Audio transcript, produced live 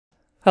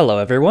Hello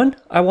everyone,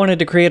 I wanted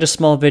to create a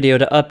small video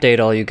to update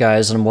all you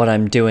guys on what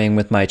I'm doing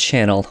with my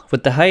channel.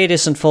 With the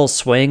hiatus in full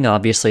swing,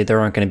 obviously there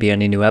aren't going to be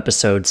any new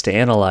episodes to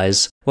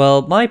analyze.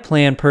 Well, my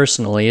plan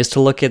personally is to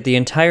look at the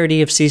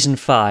entirety of Season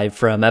 5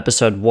 from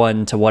Episode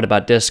 1 to What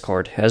About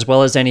Discord, as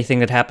well as anything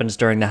that happens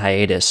during the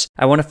hiatus.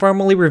 I want to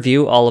formally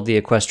review all of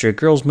the Equestria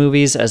Girls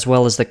movies as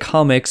well as the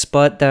comics,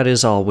 but that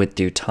is all with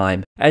due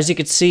time. As you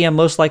can see, I'm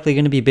most likely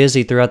going to be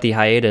busy throughout the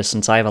hiatus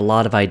since I have a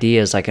lot of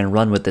ideas I can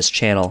run with this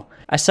channel.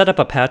 I set up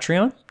a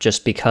Patreon,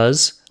 just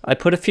because. I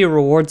put a few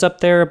rewards up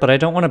there, but I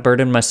don't want to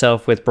burden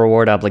myself with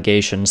reward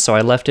obligations, so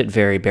I left it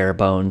very bare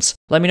bones.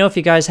 Let me know if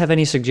you guys have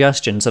any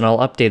suggestions and I'll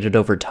update it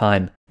over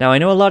time. Now I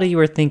know a lot of you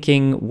are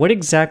thinking, what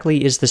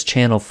exactly is this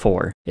channel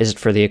for? Is it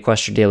for the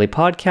Equestria Daily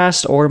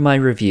Podcast or my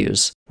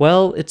reviews?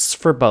 Well, it's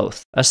for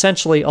both.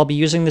 Essentially, I'll be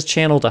using this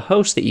channel to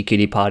host the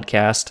EQD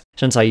podcast,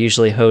 since I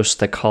usually host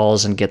the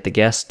calls and get the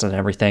guests and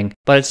everything,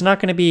 but it's not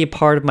going to be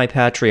part of my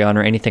Patreon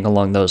or anything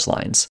along those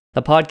lines.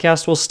 The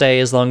podcast will stay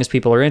as long as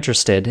people are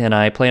interested, and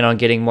I plan on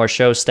getting more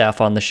show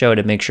staff on the show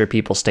to make sure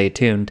people stay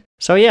tuned.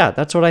 So yeah,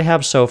 that's what I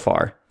have so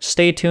far.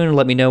 Stay tuned and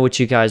let me know what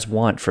you guys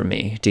want from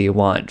me. Do you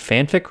want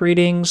fanfic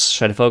readings?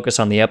 Should I focus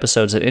on the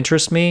episodes that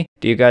interest me?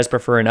 Do you guys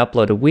prefer an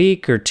upload a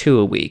week or 2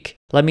 a week?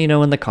 Let me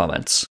know in the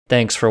comments.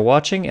 Thanks for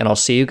watching, and I'll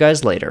see you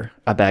guys later.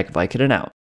 ABagOVicodin out.